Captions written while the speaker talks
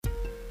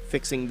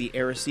fixing the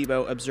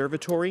Arecibo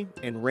Observatory,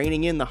 and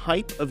reining in the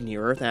hype of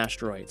near-Earth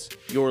asteroids.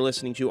 You're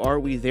listening to Are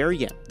We There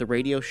Yet?, the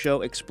radio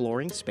show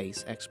exploring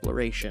space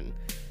exploration.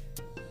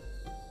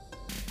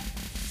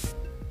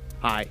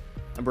 Hi,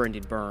 I'm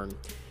Brendan Byrne.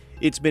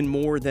 It's been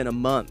more than a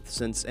month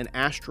since an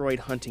asteroid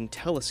hunting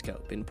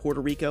telescope in Puerto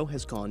Rico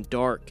has gone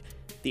dark.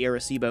 The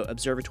Arecibo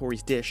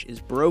Observatory's dish is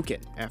broken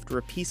after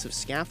a piece of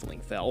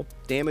scaffolding fell,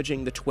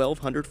 damaging the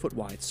 1,200-foot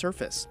wide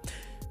surface.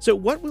 So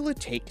what will it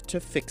take to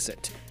fix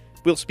it?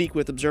 We'll speak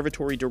with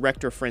Observatory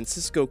Director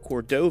Francisco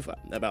Cordova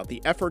about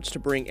the efforts to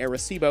bring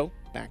Arecibo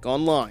back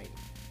online.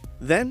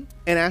 Then,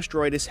 an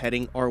asteroid is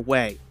heading our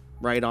way,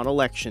 right on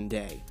Election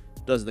Day.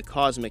 Does the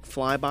cosmic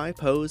flyby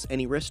pose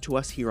any risk to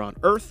us here on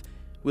Earth?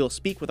 We'll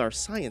speak with our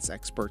science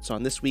experts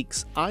on this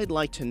week's I'd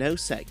Like to Know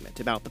segment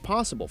about the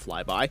possible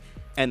flyby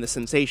and the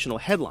sensational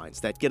headlines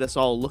that get us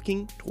all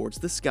looking towards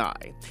the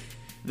sky.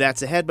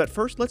 That's ahead, but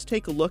first let's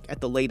take a look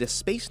at the latest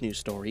space news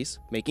stories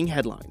making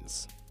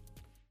headlines.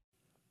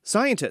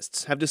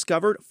 Scientists have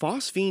discovered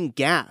phosphine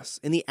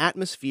gas in the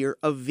atmosphere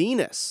of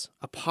Venus,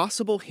 a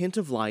possible hint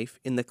of life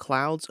in the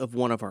clouds of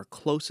one of our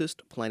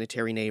closest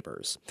planetary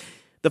neighbors.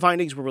 The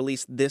findings were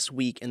released this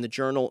week in the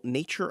journal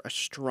Nature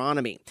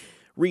Astronomy.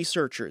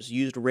 Researchers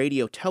used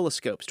radio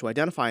telescopes to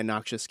identify a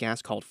noxious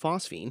gas called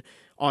phosphine.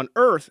 On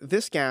Earth,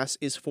 this gas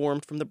is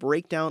formed from the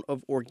breakdown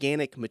of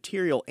organic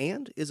material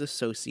and is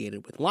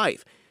associated with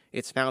life.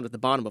 It's found at the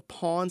bottom of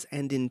ponds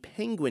and in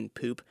penguin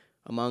poop,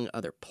 among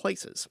other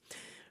places.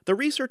 The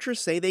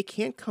researchers say they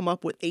can't come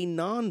up with a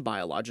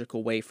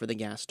non-biological way for the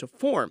gas to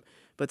form,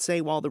 but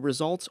say while the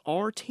results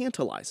are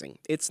tantalizing,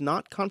 it's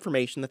not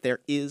confirmation that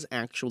there is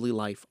actually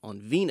life on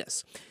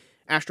Venus.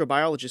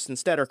 Astrobiologists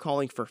instead are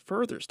calling for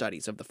further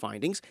studies of the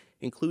findings,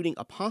 including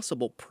a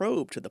possible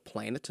probe to the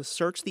planet to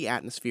search the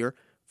atmosphere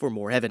for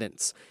more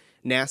evidence.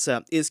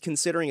 NASA is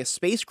considering a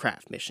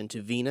spacecraft mission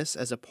to Venus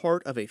as a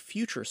part of a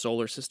future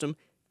solar system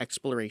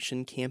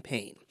exploration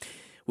campaign.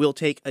 We'll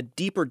take a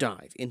deeper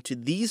dive into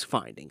these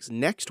findings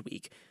next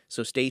week,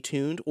 so stay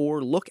tuned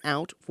or look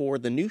out for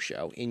the new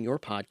show in your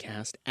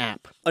podcast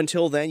app.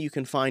 Until then, you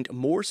can find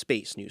more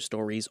space news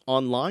stories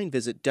online.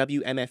 Visit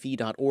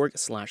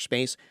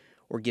wmfe.org/space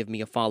or give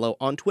me a follow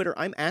on Twitter.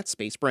 I'm at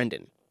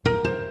SpaceBrendan.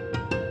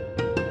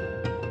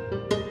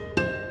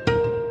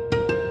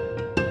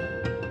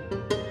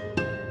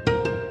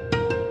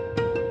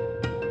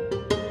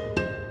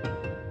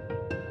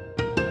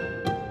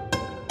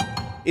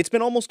 It's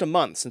been almost a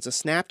month since a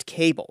snapped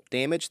cable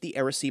damaged the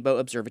Arecibo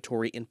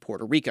Observatory in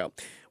Puerto Rico.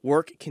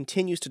 Work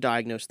continues to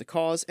diagnose the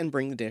cause and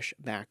bring the dish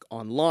back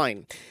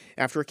online.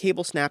 After a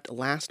cable snapped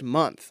last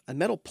month, a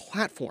metal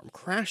platform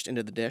crashed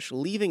into the dish,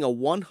 leaving a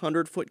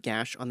 100-foot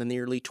gash on the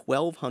nearly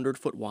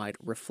 1,200-foot wide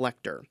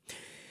reflector.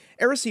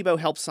 Arecibo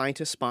helps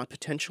scientists spot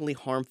potentially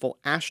harmful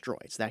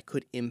asteroids that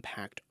could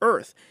impact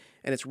Earth.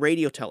 And its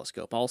radio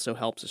telescope also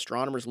helps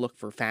astronomers look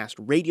for fast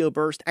radio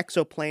bursts,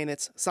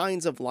 exoplanets,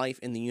 signs of life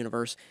in the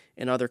universe,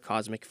 and other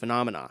cosmic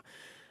phenomena.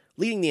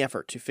 Leading the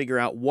effort to figure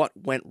out what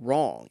went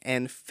wrong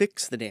and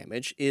fix the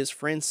damage is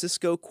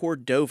Francisco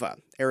Cordova,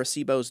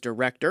 Arecibo's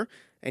director,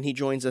 and he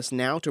joins us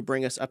now to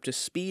bring us up to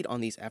speed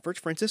on these efforts.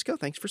 Francisco,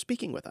 thanks for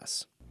speaking with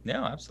us.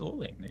 No,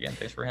 absolutely. Again,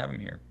 thanks for having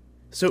me here.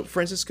 So,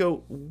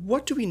 Francisco,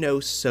 what do we know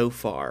so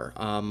far?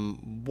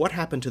 What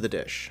happened to the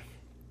dish?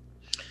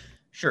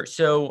 Sure.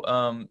 So,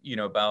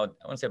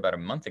 about a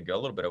month ago, a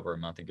little bit over a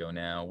month ago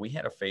now, we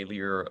had a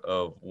failure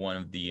of one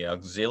of the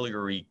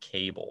auxiliary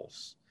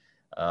cables.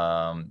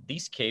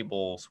 These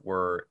cables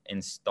were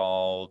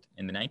installed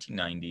in the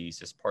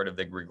 1990s as part of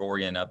the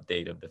Gregorian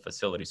update of the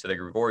facility. So the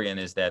Gregorian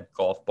is that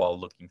golf ball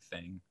looking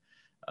thing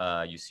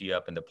you see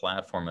up in the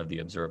platform of the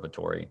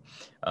observatory.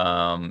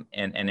 And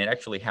it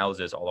actually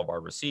houses all of our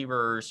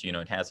receivers.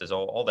 It has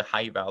all the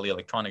high value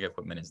electronic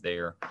equipment is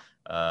there.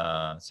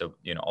 So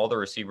all the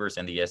receivers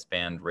and the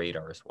S-band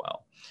radar as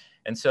well.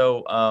 And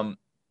so,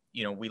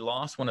 we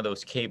lost one of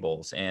those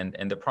cables. And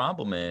the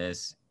problem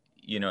is,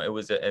 it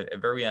was a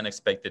very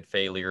unexpected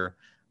failure.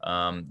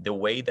 The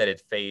way that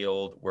it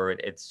failed, where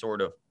it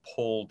sort of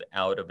pulled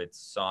out of its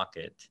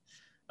socket,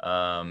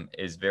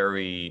 is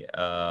very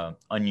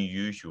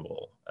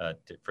unusual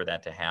for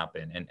that to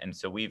happen. And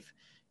so we've,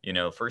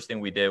 first thing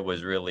we did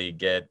was really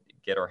get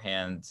our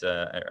hands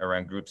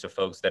around groups of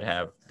folks that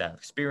have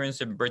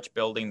experience in bridge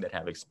building, that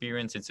have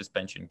experience in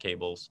suspension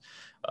cables.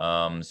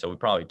 So we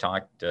probably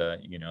talked, to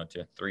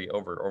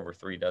over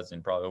 3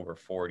 dozen, probably over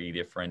 40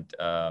 different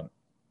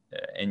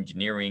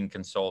engineering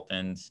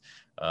consultants,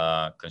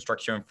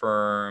 construction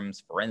firms,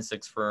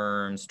 forensics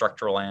firms,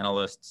 structural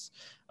analysts.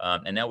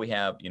 And now we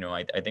have,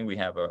 I think we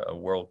have a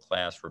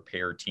world-class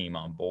repair team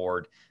on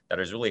board that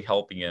is really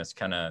helping us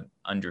kind of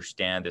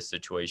understand the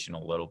situation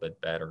a little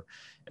bit better.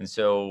 And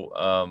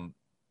so,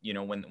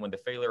 when the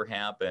failure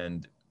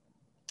happened,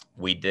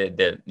 we did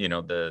that,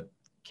 the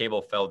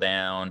cable fell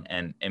down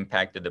and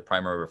impacted the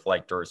primary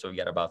reflector. So we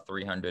got about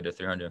 300 to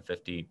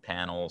 350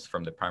 panels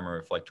from the primary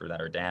reflector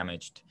that are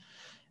damaged.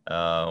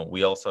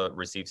 We also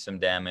received some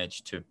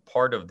damage to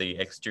part of the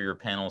exterior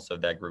panels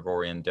of that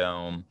Gregorian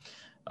dome.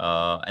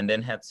 and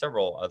then had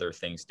several other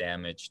things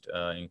damaged,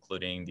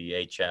 including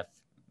the HF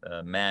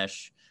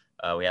mesh.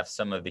 We have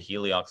some of the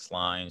Heliox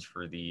lines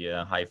for the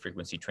high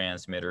frequency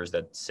transmitters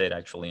that sit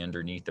actually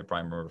underneath the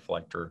primary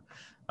reflector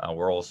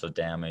were also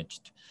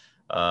damaged.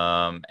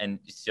 And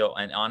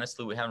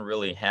honestly, we haven't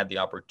really had the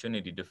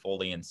opportunity to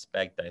fully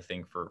inspect, I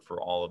think,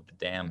 for all of the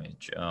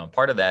damage.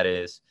 Part of that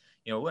is,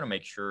 we want to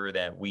make sure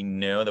that we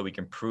know that we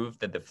can prove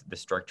that the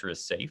structure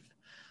is safe.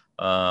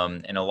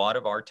 And a lot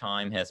of our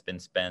time has been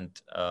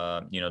spent,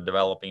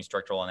 developing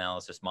structural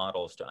analysis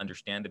models to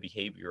understand the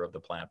behavior of the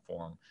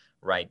platform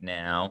right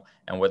now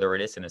and whether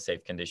it is in a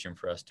safe condition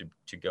for us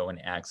to go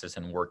and access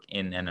and work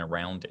in and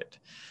around it.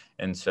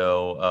 And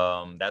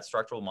so that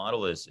structural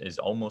model is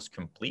almost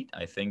complete.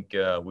 I think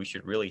we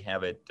should really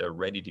have it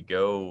ready to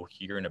go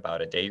here in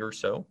about a day or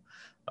so.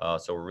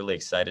 So we're really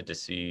excited to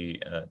see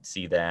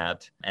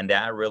that, and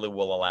that really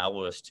will allow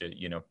us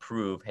to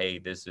prove, hey,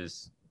 this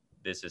is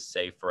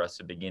safe for us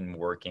to begin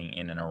working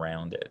in and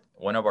around it.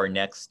 One of our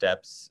next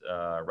steps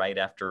right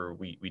after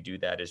we do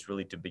that is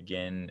really to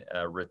begin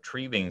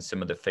retrieving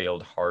some of the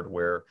failed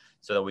hardware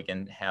so that we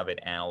can have it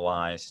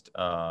analyzed,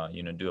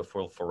 do a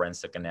full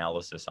forensic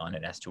analysis on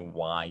it as to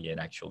why it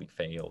actually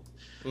failed.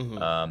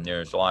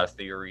 There's a lot of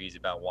theories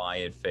about why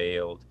it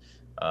failed.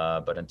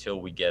 But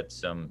until we get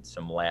some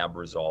lab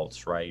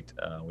results, right,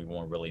 we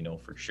won't really know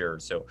for sure.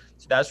 So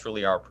that's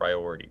really our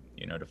priority,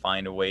 to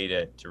find a way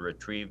to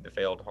retrieve the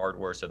failed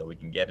hardware so that we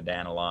can get it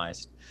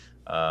analyzed.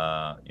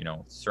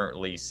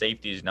 Certainly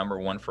safety is number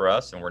one for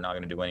us, and we're not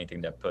going to do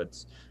anything that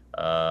puts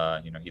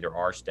either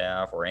our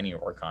staff or any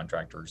of our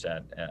contractors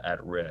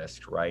at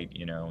risk, right?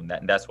 And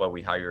that's why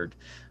we hired,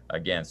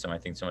 again, I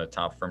think some of the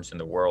top firms in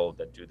the world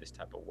that do this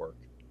type of work.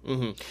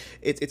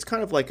 It's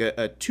kind of like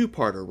a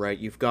two-parter, right?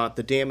 You've got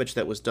the damage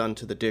that was done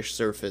to the dish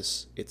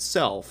surface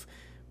itself,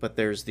 but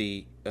there's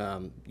the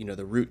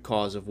the root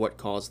cause of what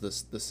caused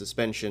the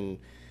suspension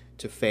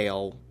to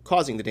fail,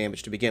 causing the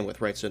damage to begin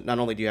with, right? So not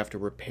only do you have to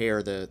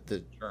repair Sure.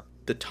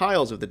 the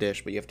tiles of the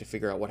dish, but you have to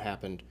figure out what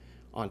happened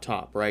on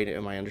top, right?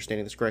 Am I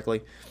understanding this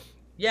correctly?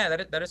 Yeah,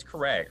 that is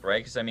correct,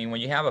 right? Because I mean,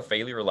 when you have a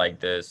failure like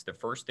this, the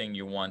first thing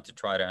you want to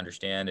try to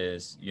understand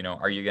is,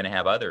 are you going to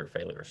have other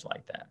failures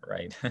like that,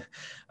 right?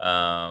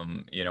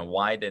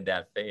 Why did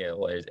that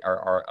fail?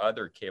 Are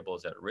other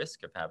cables at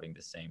risk of having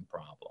the same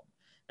problem?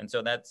 And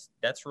so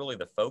that's really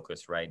the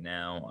focus right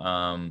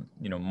now.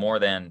 More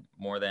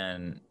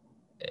than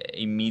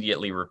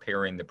immediately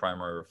repairing the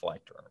primary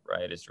reflector,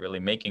 right? It's really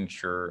making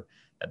sure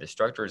that the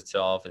structure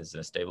itself is in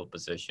a stable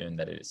position,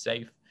 that it is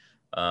safe.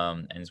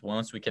 And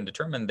once we can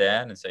determine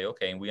that and say,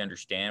 okay, we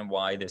understand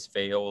why this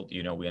failed,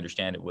 we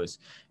understand it was,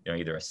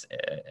 either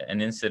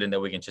an incident that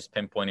we can just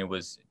pinpoint it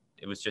was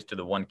just to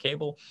the one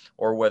cable,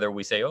 or whether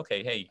we say,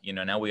 okay, hey,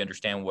 now we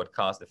understand what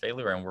caused the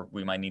failure and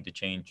we might need to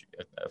change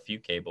a few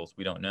cables.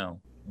 We don't know.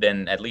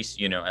 Then at least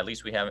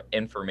we have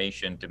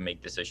information to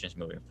make decisions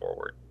moving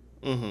forward.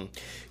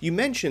 You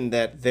mentioned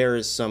that there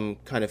is some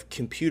kind of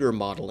computer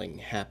modeling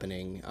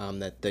happening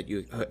that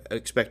you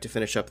expect to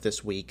finish up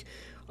this week.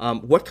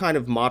 What kind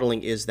of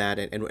modeling is that,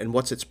 and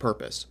what's its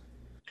purpose?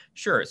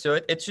 Sure. So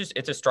it's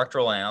a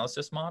structural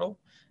analysis model.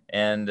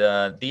 And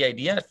the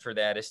idea for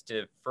that is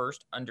to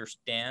first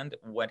understand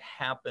what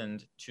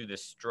happened to the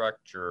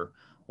structure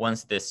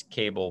once this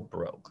cable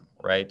broke,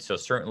 right? So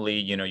certainly,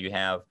 you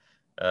have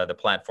the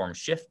platform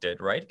shifted,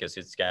 right? Because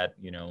it's got,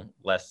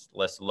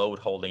 less load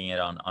holding it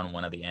on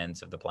one of the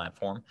ends of the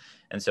platform.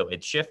 And so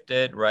it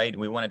shifted, right?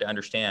 We wanted to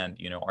understand,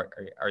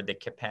 are the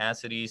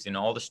capacities and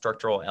all the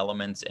structural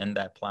elements in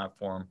that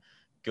platform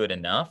good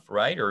enough,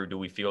 right? Or do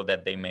we feel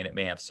that they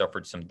may have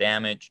suffered some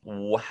damage?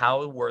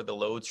 How were the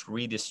loads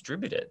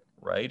redistributed,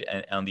 right?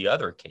 And on the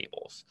other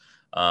cables.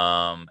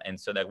 And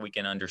so that we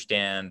can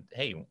understand,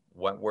 hey,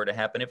 what were to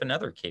happen if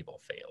another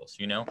cable fails,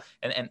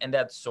 and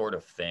that sort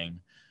of thing.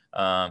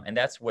 And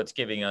that's what's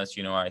giving us,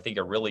 I think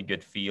a really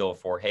good feel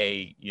for,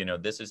 hey,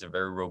 this is a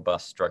very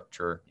robust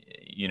structure.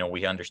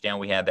 We understand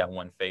we had that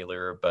one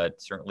failure,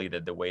 but certainly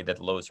the way that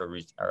loads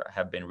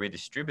have been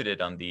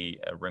redistributed on the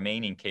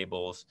remaining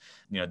cables,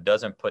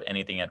 doesn't put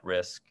anything at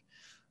risk.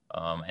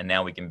 And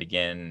now we can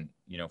begin,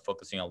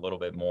 focusing a little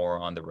bit more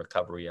on the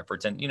recovery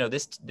efforts. And,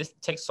 this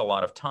takes a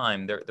lot of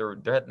time. There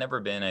had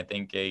never been, I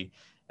think,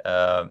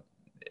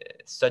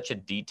 such a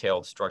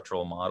detailed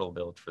structural model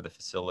built for the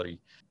facility.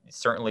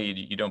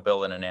 Certainly, you don't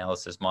build an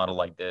analysis model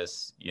like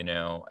this,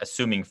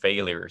 assuming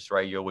failures,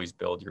 right? You always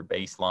build your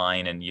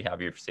baseline and you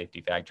have your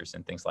safety factors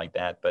and things like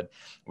that. But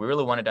we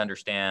really wanted to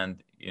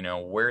understand,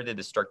 where did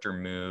the structure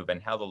move and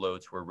how the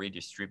loads were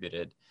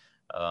redistributed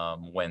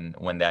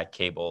when that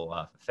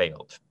cable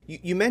failed.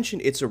 You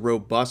mentioned it's a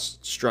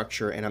robust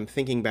structure, and I'm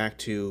thinking back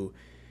to,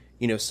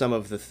 some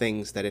of the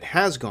things that it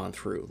has gone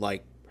through,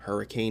 like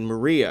Hurricane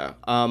Maria.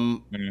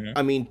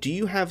 I mean, do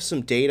you have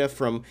some data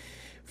from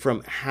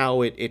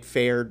how it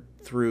fared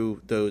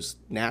through those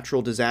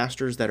natural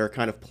disasters that are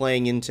kind of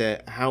playing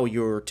into how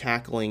you're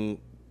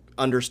tackling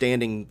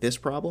understanding this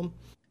problem?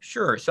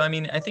 Sure. So, I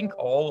mean, I think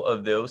all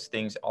of those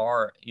things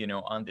are,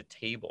 on the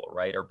table,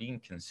 right? Are being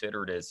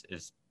considered as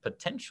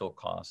potential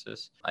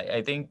causes.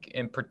 I think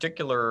in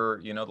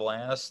particular, the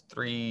last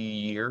 3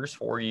 years,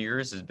 4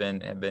 years have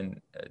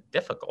been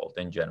difficult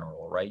in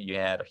general, right? You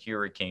had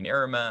Hurricane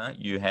Irma,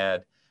 you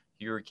had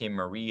Hurricane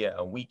Maria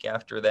a week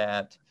after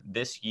that.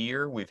 This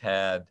year, we've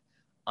had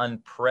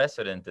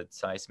unprecedented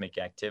seismic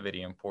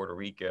activity in Puerto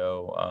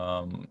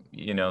Rico,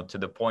 to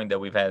the point that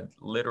we've had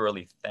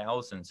literally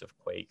thousands of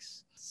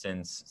quakes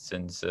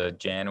since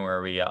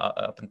January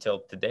up until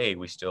today.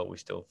 We still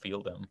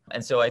feel them,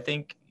 and so I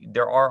think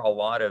there are a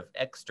lot of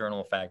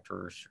external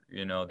factors,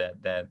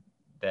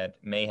 that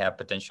may have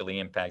potentially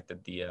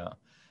impacted the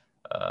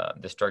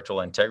structural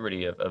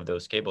integrity of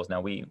those cables.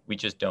 Now we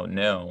just don't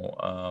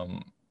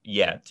know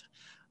yet.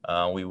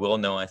 We will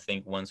know, I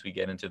think, once we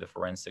get into the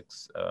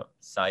forensics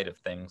side of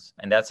things.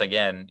 And that's,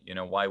 again,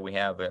 why we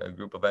have a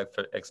group of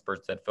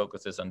experts that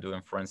focuses on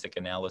doing forensic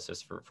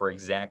analysis for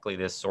exactly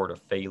this sort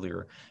of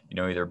failure,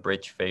 either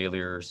bridge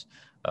failures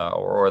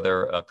or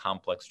other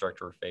complex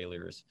structure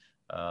failures.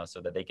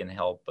 So that they can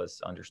help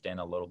us understand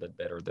a little bit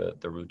better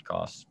the root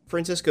cause.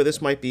 Francisco,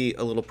 this might be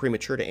a little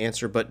premature to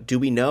answer, but do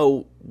we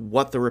know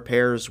what the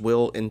repairs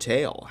will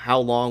entail? How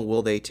long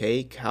will they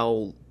take?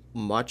 How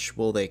much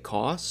will they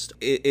cost?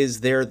 Is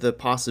there the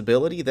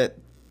possibility that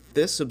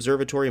this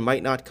observatory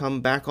might not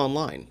come back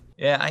online?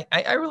 Yeah,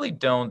 I really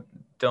don't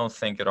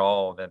think at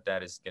all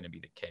that is going to be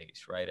the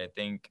case, right? I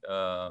think,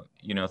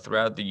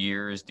 throughout the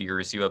years, the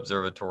Arecibo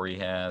Observatory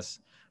has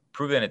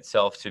proven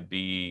itself to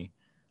be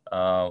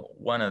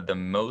one of the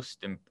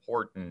most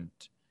important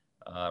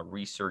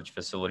research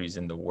facilities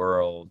in the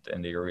world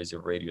in the areas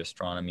of radio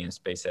astronomy and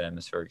space and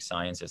atmospheric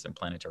sciences and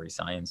planetary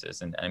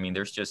sciences. And I mean,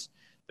 there's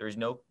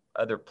no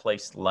other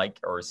place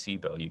like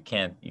Arecibo. You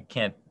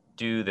can't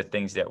do the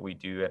things that we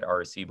do at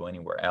Arecibo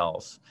anywhere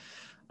else.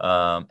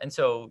 And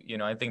so,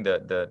 I think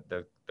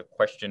the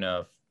question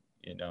of,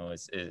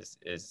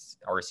 is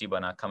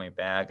Arecibo not coming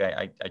back?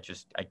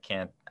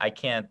 I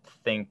can't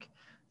think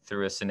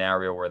through a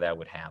scenario where that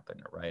would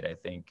happen, right? I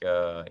think,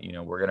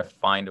 we're going to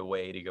find a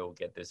way to go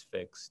get this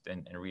fixed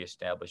and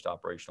reestablish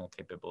operational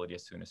capability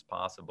as soon as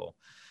possible.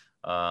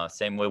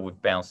 Same way we've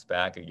bounced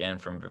back again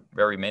from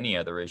very many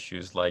other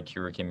issues like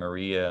Hurricane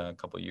Maria a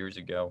couple of years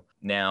ago.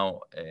 Now,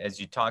 as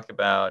you talk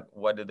about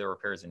what do the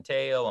repairs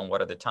entail and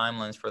what are the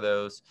timelines for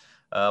those,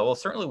 well,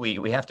 certainly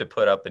we have to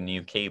put up a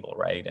new cable,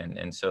 right?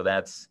 And so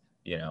that's,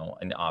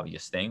 an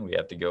obvious thing. We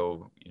have to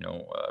go,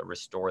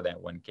 restore that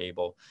one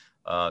cable.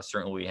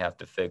 Certainly we have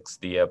to fix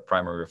the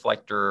primary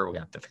reflector. We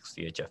have to fix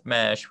the HF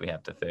mesh. We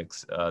have to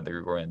fix the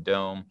Gregorian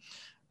dome.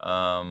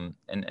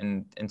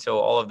 And so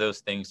all of those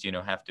things,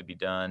 have to be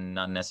done,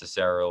 not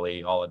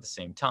necessarily all at the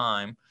same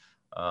time,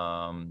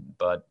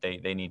 but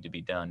they need to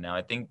be done. Now,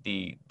 I think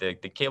the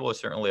cable is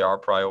certainly our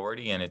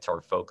priority and it's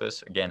our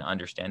focus. Again,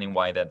 understanding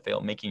why that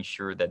failed, making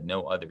sure that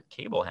no other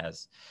cable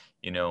has,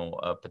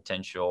 a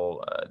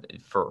potential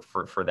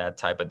for that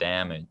type of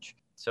damage.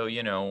 So,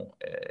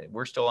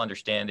 we're still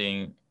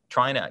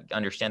trying to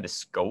understand the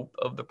scope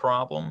of the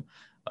problem.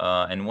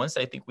 And once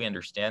I think we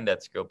understand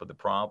that scope of the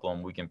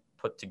problem, we can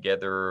put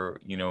together,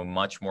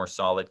 much more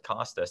solid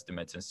cost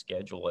estimates and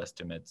schedule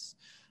estimates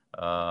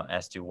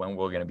as to when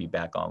we're going to be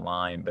back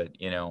online. But,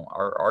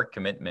 our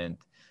commitment,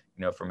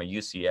 from a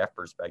UCF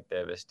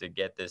perspective is to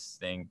get this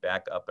thing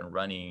back up and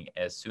running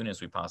as soon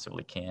as we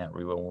possibly can.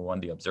 We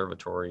want the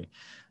observatory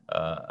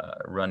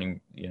running,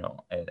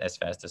 as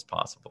fast as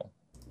possible.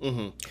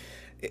 Mm-hmm.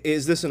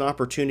 Is this an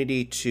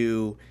opportunity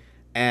to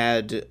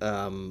add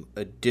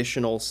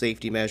additional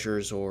safety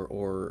measures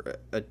or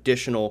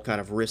additional kind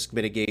of risk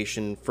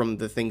mitigation from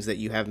the things that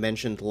you have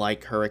mentioned,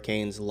 like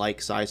hurricanes,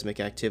 like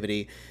seismic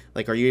activity?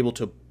 Like, are you able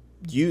to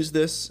use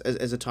this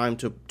as a time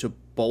to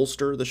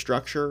bolster the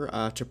structure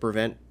to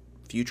prevent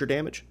future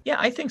damage? Yeah,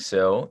 I think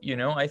so.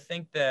 I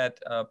think that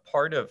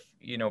part of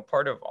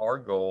our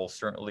goal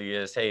certainly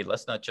is, hey,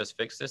 let's not just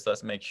fix this.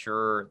 Let's make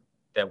sure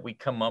that we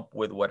come up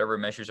with whatever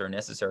measures are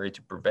necessary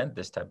to prevent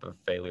this type of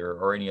failure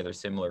or any other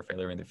similar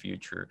failure in the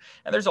future.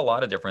 And there's a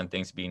lot of different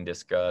things being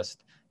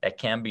discussed that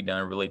can be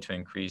done really to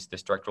increase the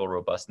structural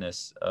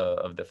robustness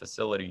of the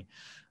facility.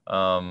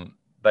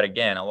 But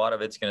again, a lot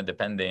of it's going to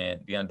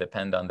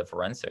depend on the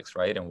forensics,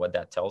 right? And what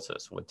that tells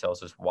us,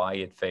 why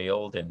it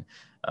failed. And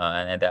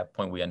at that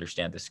point, we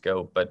understand the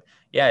scope. But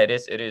yeah, it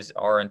is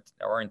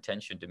our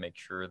intention to make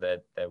sure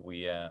that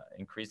we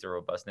increase the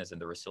robustness and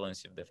the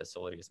resiliency of the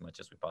facility as much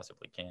as we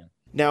possibly can.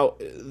 Now,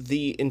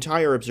 the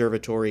entire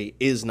observatory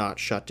is not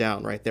shut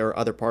down, right? There are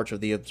other parts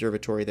of the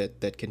observatory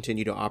that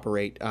continue to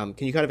operate. Can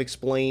you kind of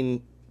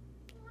explain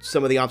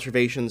some of the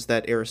observations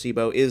that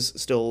Arecibo is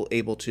still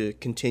able to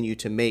continue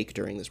to make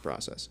during this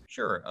process?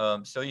 Sure.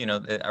 So,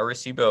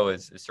 Arecibo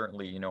is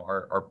certainly,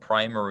 our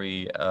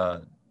primary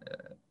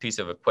piece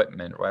of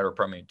equipment, right? Our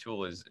primary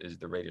tool is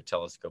the radio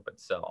telescope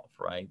itself,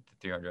 right?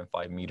 The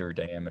 305-meter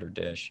diameter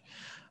dish.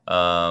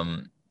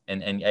 And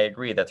I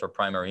agree that's our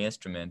primary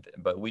instrument,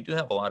 but we do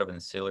have a lot of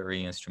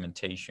ancillary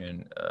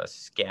instrumentation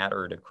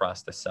scattered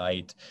across the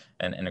site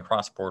and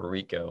across Puerto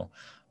Rico.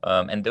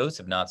 And those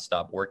have not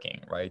stopped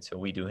working, right? So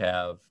we do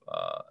have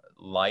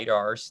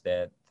LiDARs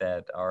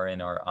that are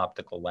in our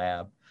optical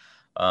lab.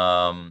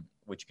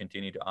 which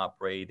continue to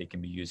operate. They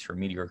can be used for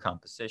meteor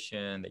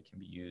composition. They can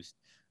be used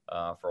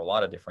for a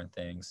lot of different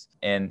things.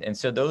 And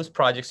so those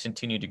projects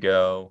continue to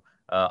go.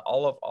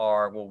 All of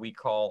our, what we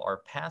call our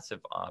passive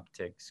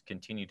optics,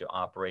 continue to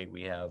operate.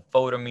 We have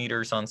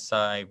photometers on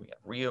site,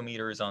 we have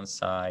riometers on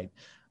site.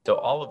 So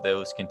all of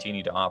those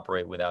continue to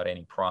operate without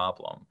any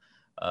problem.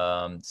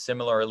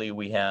 Similarly,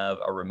 we have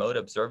a remote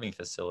observing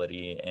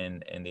facility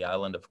in the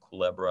island of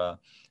Culebra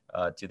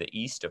to the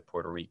east of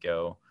Puerto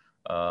Rico.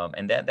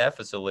 And that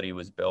facility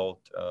was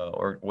built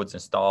or was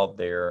installed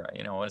there,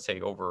 I want to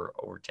say over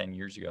 10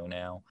 years ago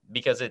now,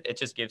 because it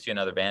just gives you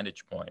another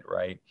vantage point,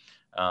 right?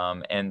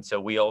 And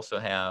so we also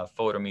have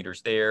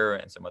photometers there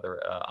and some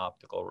other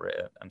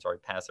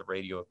passive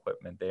radio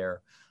equipment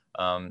there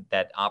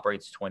that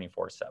operates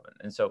 24/7.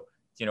 And so,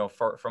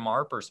 from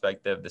our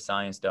perspective, the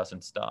science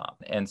doesn't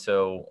stop. And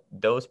so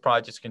those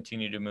projects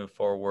continue to move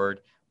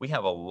forward. We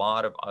have a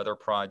lot of other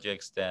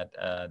projects that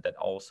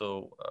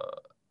also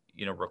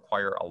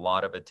require a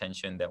lot of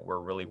attention that we're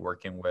really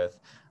working with.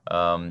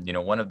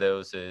 One of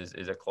those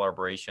is a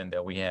collaboration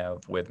that we have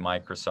with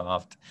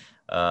Microsoft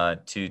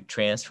to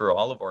transfer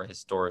all of our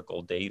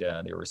historical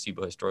data, the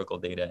Arecibo historical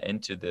data,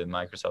 into the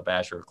Microsoft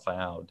Azure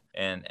cloud.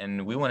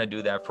 And we want to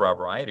do that for a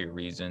variety of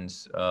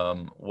reasons.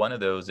 One of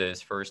those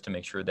is first to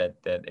make sure that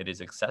it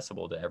is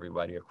accessible to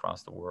everybody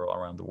across the world,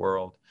 around the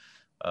world.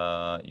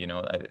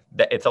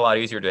 It's a lot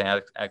easier to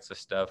have access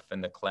stuff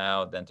in the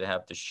cloud than to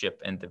have to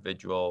ship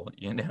individual,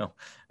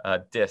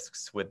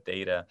 disks with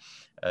data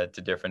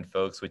to different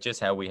folks, which is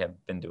how we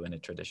have been doing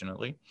it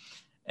traditionally.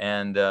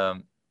 And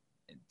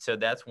so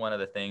that's one of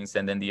the things.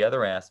 And then the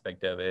other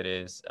aspect of it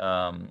is,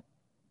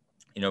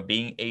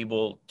 being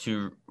able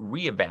to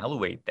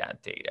reevaluate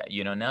that data.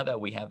 Now that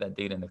we have that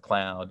data in the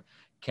cloud,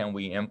 can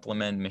we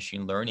implement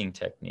machine learning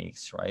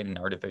techniques, right, and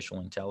artificial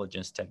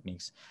intelligence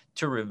techniques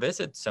to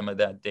revisit some of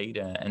that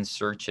data and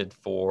search it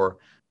for,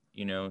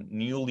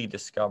 newly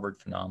discovered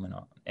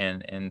phenomena?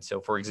 And so,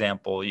 for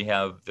example, you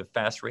have the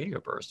fast radio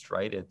burst,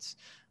 right? It's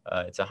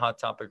a hot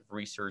topic of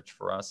research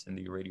for us in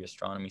the radio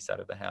astronomy side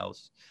of the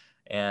house,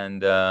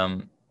 and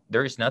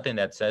there is nothing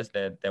that says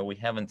that we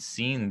haven't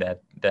seen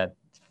that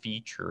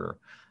feature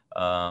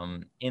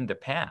in the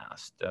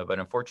past, but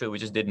unfortunately we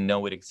just didn't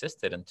know it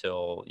existed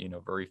until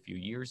very few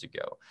years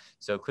ago.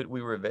 So could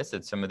we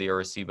revisit some of the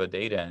Arecibo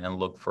data and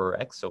look for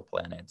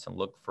exoplanets and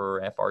look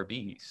for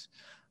FRBs,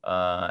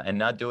 and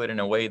not do it in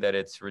a way that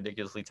it's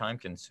ridiculously time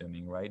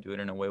consuming, right? Do it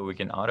in a way we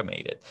can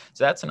automate it.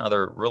 So that's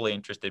another really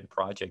interesting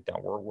project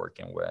that we're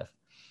working with,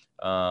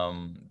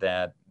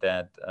 that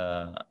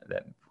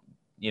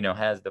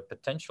has the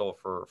potential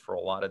for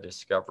a lot of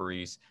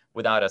discoveries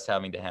without us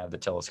having to have the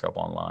telescope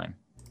online.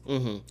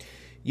 Mm-hmm.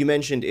 You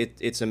mentioned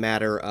it's a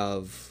matter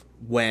of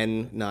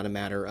when, not a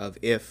matter of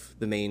if,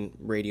 the main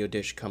radio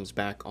dish comes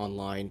back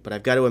online. But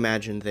I've got to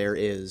imagine there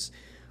is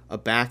a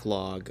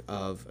backlog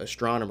of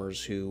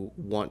astronomers who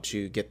want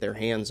to get their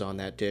hands on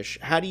that dish.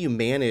 How do you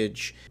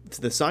manage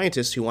the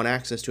scientists who want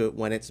access to it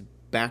when it's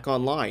back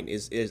online?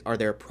 Are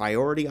there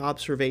priority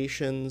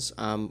observations?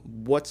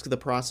 What's the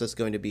process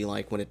going to be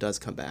like when it does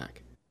come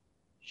back?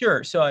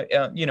 Sure. So,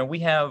 we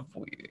have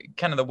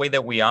kind of the way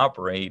that we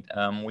operate.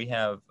 We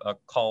have a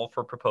call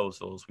for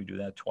proposals. We do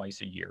that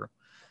twice a year.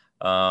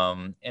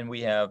 And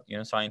we have,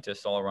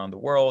 scientists all around the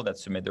world that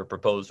submit their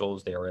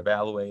proposals. They are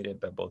evaluated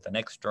by both an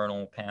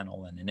external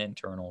panel and an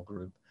internal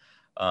group.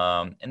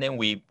 And then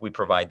we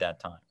provide that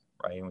time,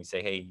 right? And we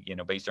say, hey,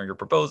 based on your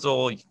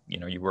proposal,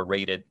 you were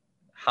rated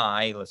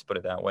high, let's put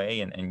it that way,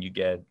 and you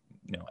get,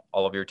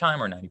 all of your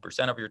time or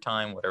 90% of your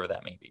time, whatever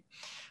that may be.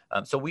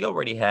 So we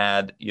already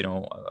had,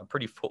 a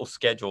pretty full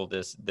schedule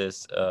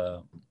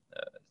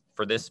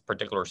for this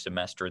particular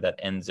semester that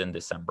ends in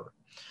December.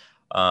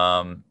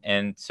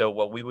 And so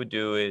what we would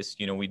do is,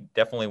 we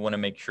definitely want to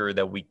make sure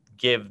that we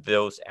give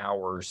those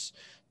hours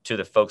to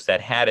the folks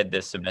that had it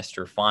this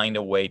semester, find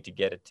a way to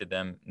get it to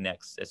them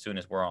as soon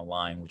as we're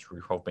online, which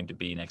we're hoping to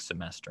be next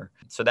semester.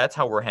 So that's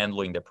how we're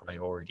handling the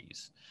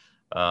priorities.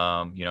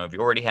 If you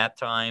already had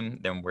time,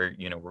 then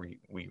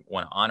we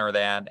want to honor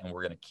that, and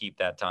we're going to keep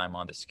that time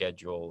on the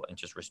schedule and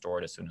just restore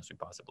it as soon as we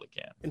possibly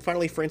can. And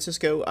finally,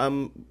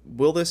 Francisco,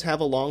 will this have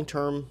a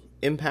long-term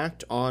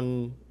impact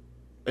on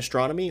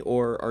astronomy,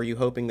 or are you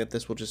hoping that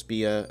this will just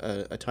be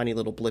a tiny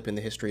little blip in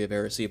the history of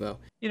Arecibo?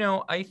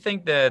 I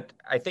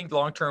think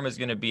long-term is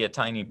going to be a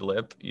tiny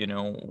blip.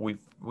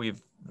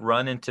 We've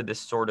run into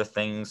this sort of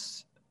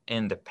things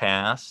in the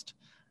past.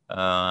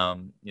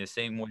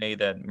 Same way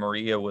that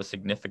Maria was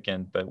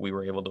significant, but we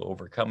were able to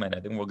overcome it. I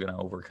think we're going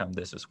to overcome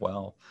this as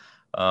well.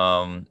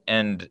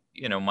 And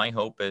my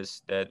hope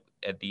is that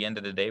at the end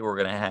of the day, we're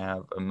going to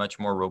have a much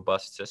more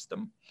robust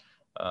system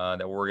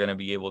that we're going to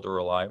be able to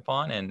rely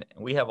upon. And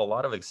we have a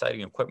lot of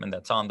exciting equipment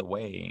that's on the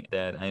way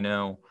that I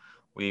know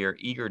we are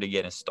eager to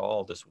get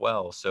installed as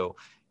well. So,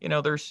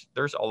 there's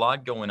a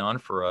lot going on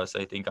for us,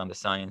 I think, on the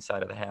science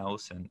side of the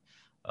house. And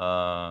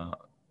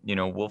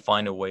we'll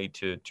find a way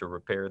to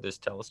repair this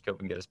telescope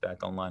and get us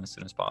back online as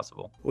soon as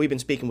possible. We've been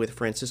speaking with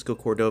Francisco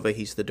Cordova.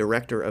 He's the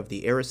director of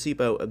the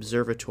Arecibo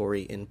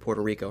Observatory in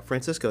Puerto Rico.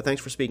 Francisco,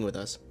 thanks for speaking with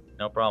us.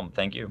 No problem.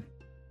 Thank you.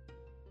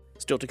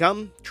 Still to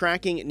come,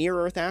 tracking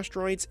near-Earth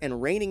asteroids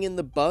and reining in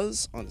the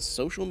buzz on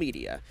social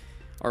media.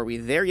 Are We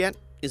There Yet?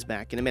 Is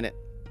back in a minute.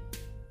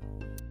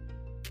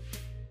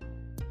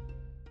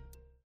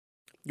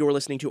 You're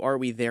listening to Are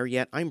We There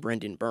Yet? I'm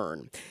Brendan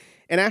Byrne.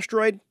 An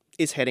asteroid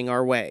is heading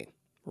our way,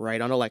 right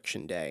on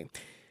Election Day.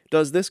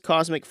 Does this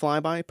cosmic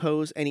flyby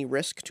pose any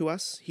risk to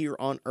us here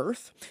on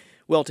Earth?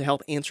 Well, to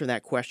help answer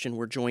that question,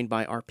 we're joined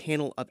by our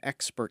panel of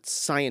expert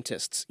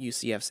scientists,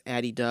 UCF's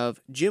Addie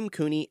Dove, Jim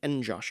Cooney,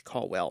 and Josh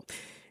Caldwell.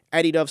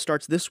 Addie Dove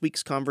starts this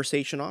week's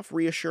conversation off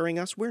reassuring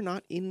us we're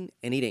not in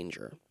any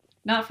danger.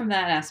 Not from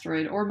that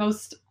asteroid, or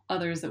most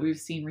others that we've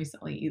seen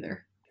recently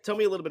either. Tell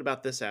me a little bit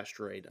about this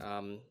asteroid.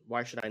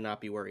 Why should I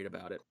not be worried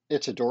about it?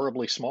 It's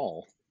adorably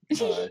small. Is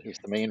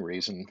the main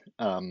reason.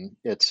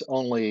 It's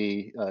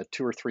only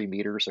 2 or 3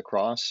 meters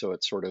across, so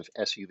it's sort of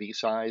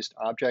SUV-sized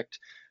object,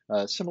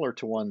 similar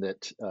to one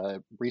that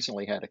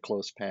recently had a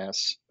close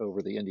pass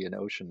over the Indian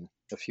Ocean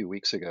a few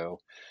weeks ago.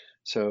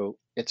 So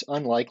it's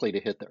unlikely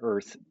to hit the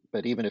Earth,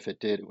 but even if it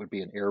did, it would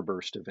be an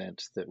airburst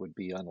event that would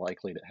be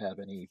unlikely to have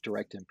any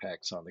direct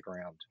impacts on the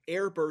ground.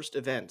 Airburst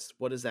events,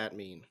 what does that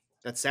mean?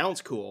 That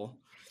sounds cool.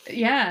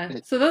 Yeah,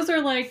 so those are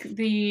like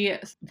the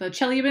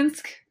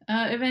Chelyabinsk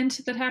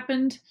event that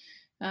happened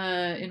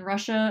in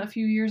Russia a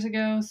few years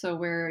ago. So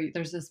where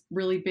there's this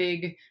really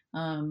big,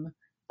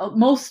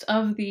 most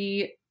of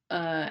the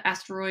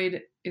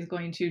asteroid is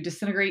going to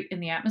disintegrate in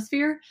the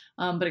atmosphere,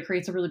 but it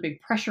creates a really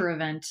big pressure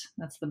event.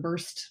 That's the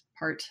burst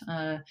part.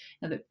 And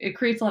it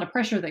creates a lot of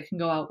pressure that can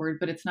go outward,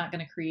 but it's not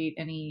going to create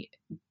any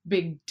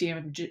big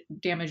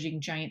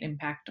damaging giant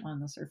impact on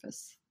the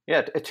surface.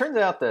 Yeah, it turns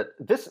out that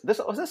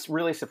this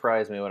really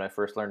surprised me when I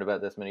first learned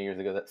about this many years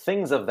ago, that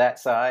things of that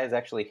size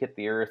actually hit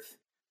the Earth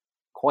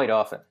quite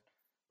often,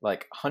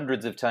 like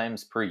hundreds of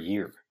times per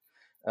year.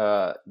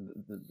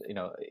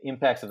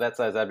 Impacts of that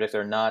size objects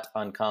are not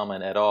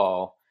uncommon at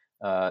all.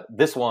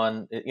 This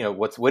one,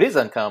 what is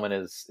uncommon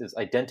is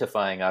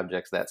identifying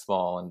objects that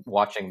small and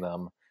watching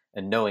them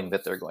and knowing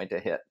that they're going to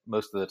hit.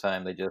 Most of the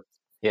time they just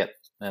hit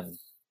and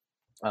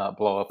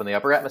blow up in the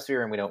upper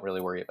atmosphere, and we don't really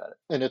worry about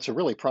it. And it's a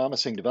really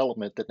promising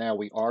development that now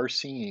we are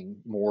seeing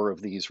more of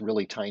these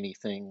really tiny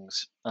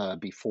things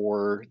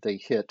before they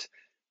hit,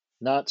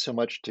 not so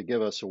much to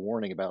give us a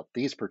warning about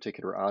these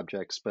particular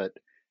objects, but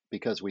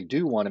because we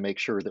do want to make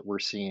sure that we're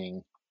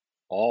seeing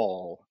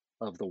all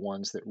of the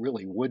ones that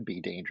really would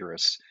be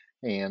dangerous.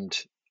 And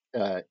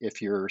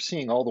if you're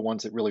seeing all the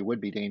ones that really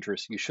would be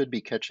dangerous, you should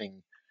be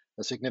catching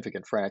a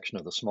significant fraction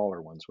of the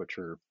smaller ones, which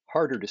are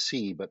harder to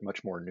see but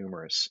much more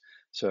numerous.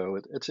 So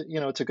it's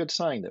a good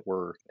sign that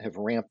have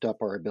ramped up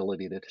our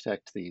ability to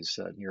detect these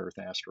near-Earth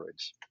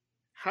asteroids.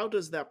 How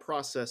does that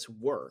process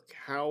work?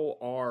 How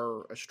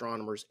are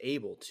astronomers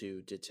able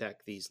to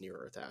detect these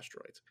near-Earth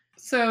asteroids?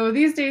 So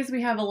these days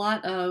we have a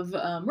lot of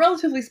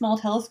relatively small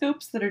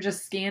telescopes that are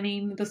just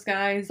scanning the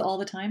skies all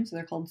the time. So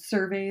they're called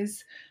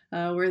surveys,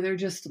 where they're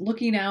just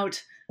looking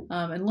out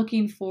and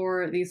looking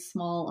for these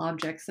small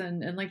objects.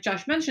 And like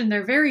Josh mentioned,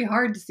 they're very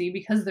hard to see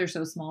because they're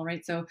so small,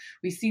 right? So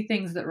we see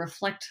things that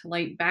reflect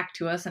light back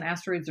to us, and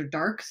asteroids are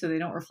dark, so they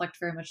don't reflect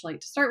very much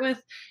light to start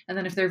with. And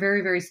then if they're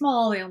very, very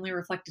small, they only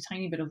reflect a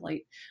tiny bit of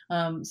light.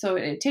 So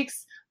it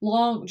takes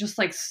long, just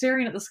like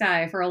staring at the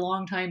sky for a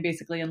long time,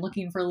 basically, and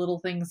looking for little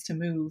things to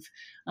move,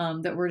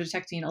 that we're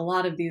detecting a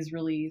lot of these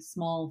really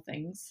small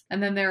things.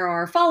 And then there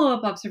are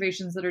follow-up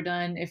observations that are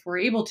done if we're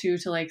able to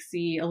like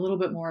see a little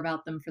bit more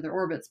about them for their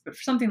orbits. But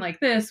for something like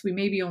this, we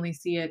maybe only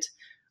see it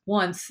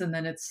once, and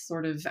then it's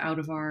sort of out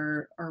of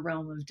our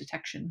realm of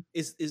detection.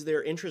 Is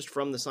there interest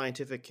from the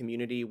scientific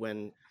community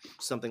when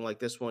something like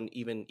this one,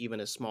 even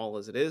as small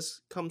as it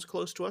is, comes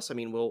close to us? I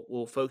mean,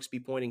 will folks be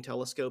pointing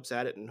telescopes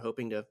at it and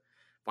hoping to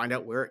find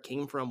out where it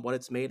came from, what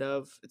it's made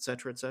of, et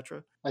cetera, et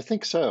cetera? I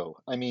think so.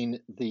 I mean,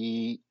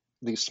 these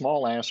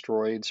small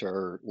asteroids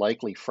are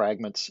likely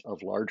fragments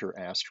of larger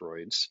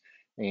asteroids,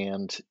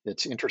 and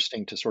it's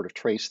interesting to sort of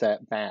trace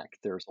that back.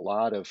 There's a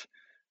lot of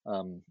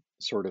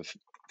sort of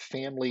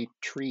family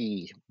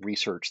tree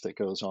research that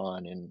goes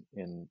on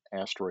in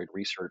asteroid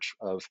research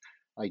of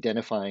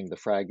identifying the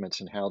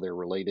fragments and how they're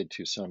related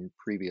to some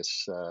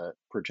previous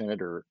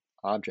progenitor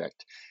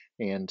object.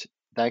 And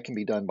that can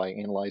be done by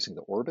analyzing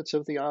the orbits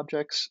of the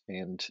objects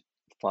and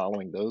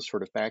following those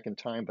sort of back in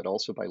time, but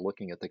also by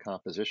looking at the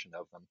composition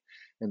of them.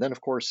 And then,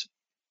 of course,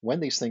 when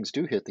these things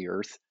do hit the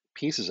Earth,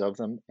 pieces of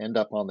them end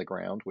up on the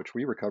ground, which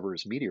we recover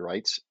as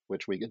meteorites,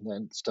 which we can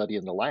then study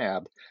in the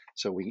lab.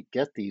 So we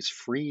get these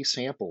free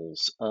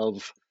samples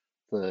of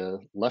the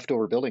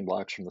leftover building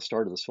blocks from the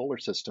start of the solar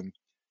system.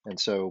 And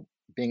so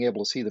being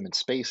able to see them in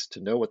space, to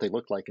know what they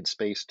look like in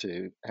space,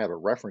 to have a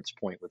reference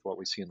point with what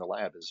we see in the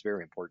lab is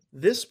very important.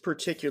 This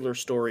particular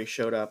story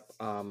showed up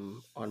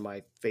on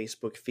my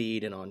Facebook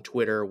feed and on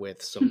Twitter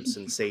with some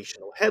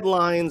sensational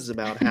headlines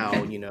about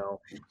how,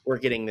 we're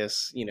getting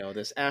this,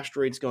 this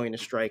asteroid's going to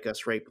strike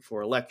us right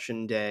before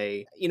Election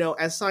Day.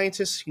 As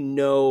scientists who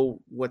know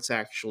what's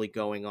actually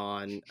going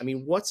on, I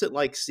mean, what's it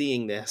like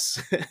seeing this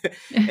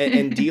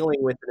and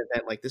dealing with an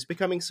event like this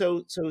becoming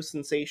so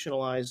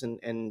sensationalized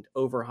and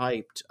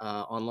overhyped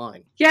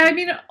online? Yeah, I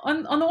mean,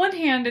 on the one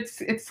hand,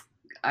 it's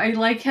I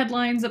like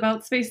headlines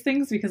about space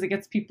things because it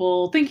gets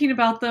people thinking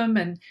about them,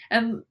 and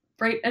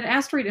right, an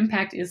asteroid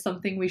impact is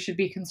something we should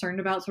be concerned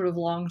about sort of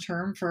long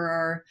term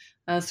for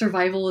our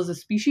survival as a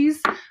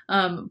species.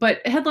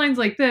 But headlines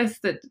like this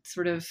that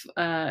sort of,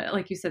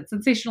 like you said,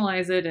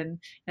 sensationalize it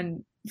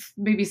and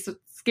maybe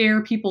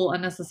scare people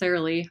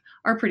unnecessarily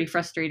are pretty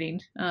frustrating,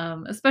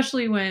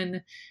 especially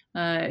when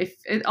if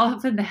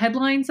often the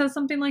headline says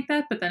something like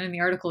that, but then in the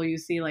article you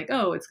see like,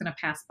 oh, it's going to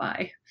pass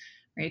by,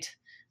 right?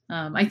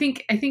 I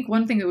think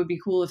one thing that would be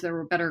cool if there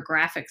were better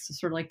graphics to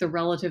sort of like the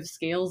relative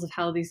scales of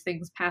how these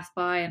things pass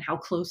by and how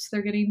close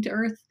they're getting to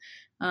Earth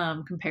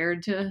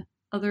compared to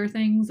other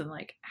things, and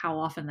like how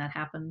often that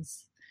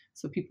happens.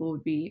 So people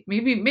would be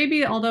maybe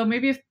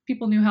if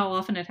people knew how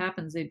often it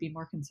happens, they'd be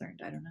more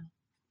concerned. I don't know.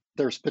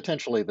 There's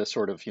potentially this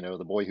sort of,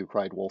 the boy who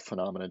cried wolf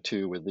phenomenon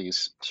too with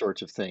these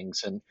sorts of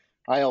things. And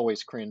I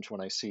always cringe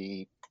when I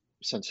see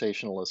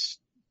sensationalist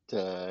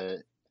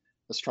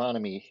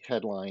astronomy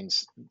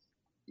headlines,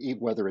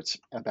 whether it's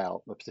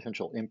about a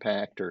potential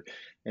impact or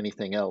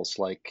anything else,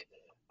 like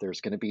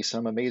there's going to be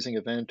some amazing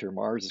event or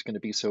Mars is going to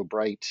be so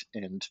bright,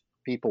 and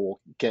people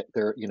get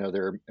their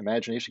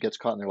imagination gets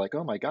caught and they're like,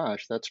 oh my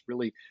gosh, that's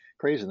really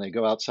crazy. And they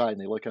go outside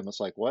and they look at them, it's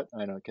like, what?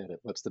 I don't get it.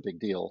 What's the big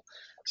deal?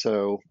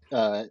 So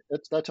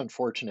that's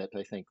unfortunate.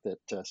 I think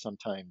that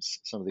sometimes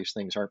some of these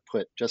things aren't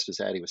put, just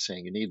as Addie was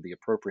saying, you need the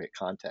appropriate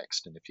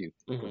context. And if you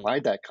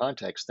provide that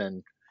context,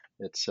 then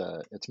it's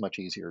much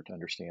easier to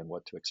understand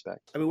what to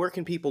expect. I mean, where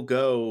can people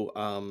go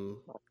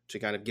to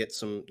kind of get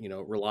some,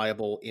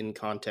 reliable in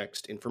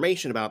context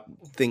information about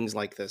things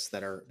like this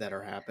that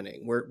are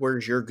happening?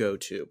 Where's your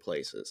go-to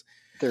places?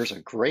 There's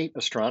a great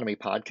astronomy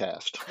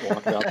podcast,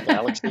 Walk About the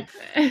Galaxy.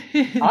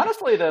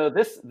 Honestly, though,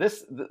 this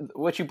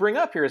what you bring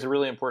up here is a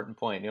really important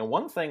point.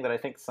 One thing that I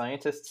think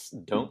scientists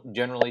don't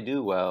generally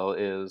do well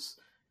is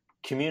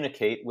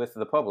communicate with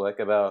the public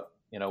about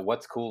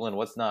what's cool and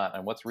what's not,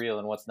 and what's real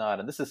and what's not.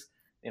 And this is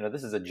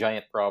a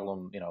giant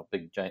problem,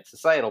 big giant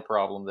societal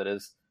problem that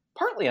is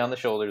partly on the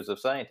shoulders of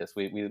scientists.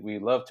 We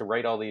love to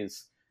write all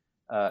these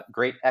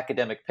great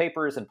academic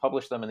papers and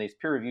publish them in these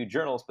peer-reviewed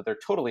journals, but they're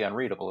totally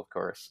unreadable, of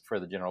course, for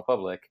the general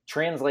public.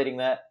 Translating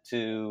that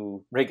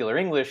to regular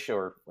English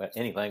or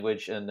any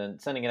language and then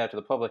sending it out to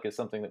the public is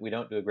something that we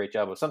don't do a great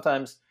job of.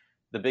 Sometimes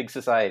the big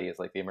societies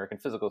like the American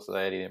Physical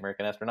Society, the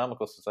American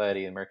Astronomical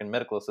Society, the American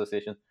Medical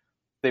Association,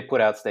 they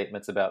put out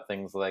statements about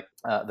things like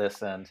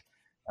this, and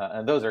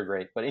those are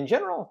great. But in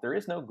general, there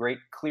is no great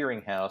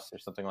clearinghouse or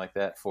something like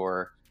that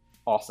for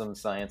awesome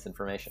science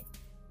information.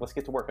 Let's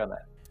get to work on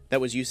that. That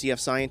was UCF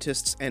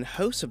scientists and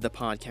hosts of the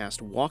podcast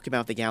Walk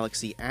About the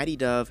Galaxy, Addie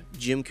Dove,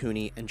 Jim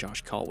Cooney, and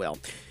Josh Caldwell.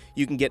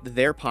 You can get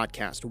their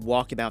podcast,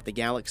 Walk About the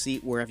Galaxy,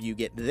 wherever you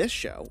get this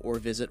show, or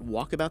visit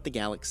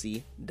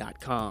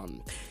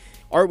walkaboutthegalaxy.com.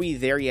 Are We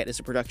There Yet is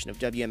a production of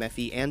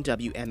WMFE and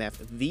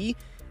WMFV.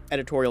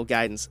 Editorial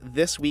guidance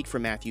this week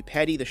from Matthew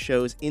Petty. The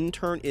show's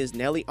intern is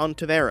Nelly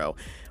Ontivero.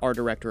 Our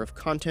director of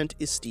content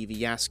is Stevie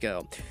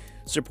Yasko.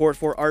 Support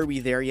for Are We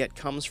There Yet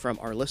comes from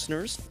our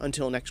listeners.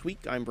 Until next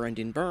week, I'm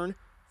Brendan Byrne.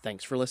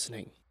 Thanks for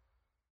listening.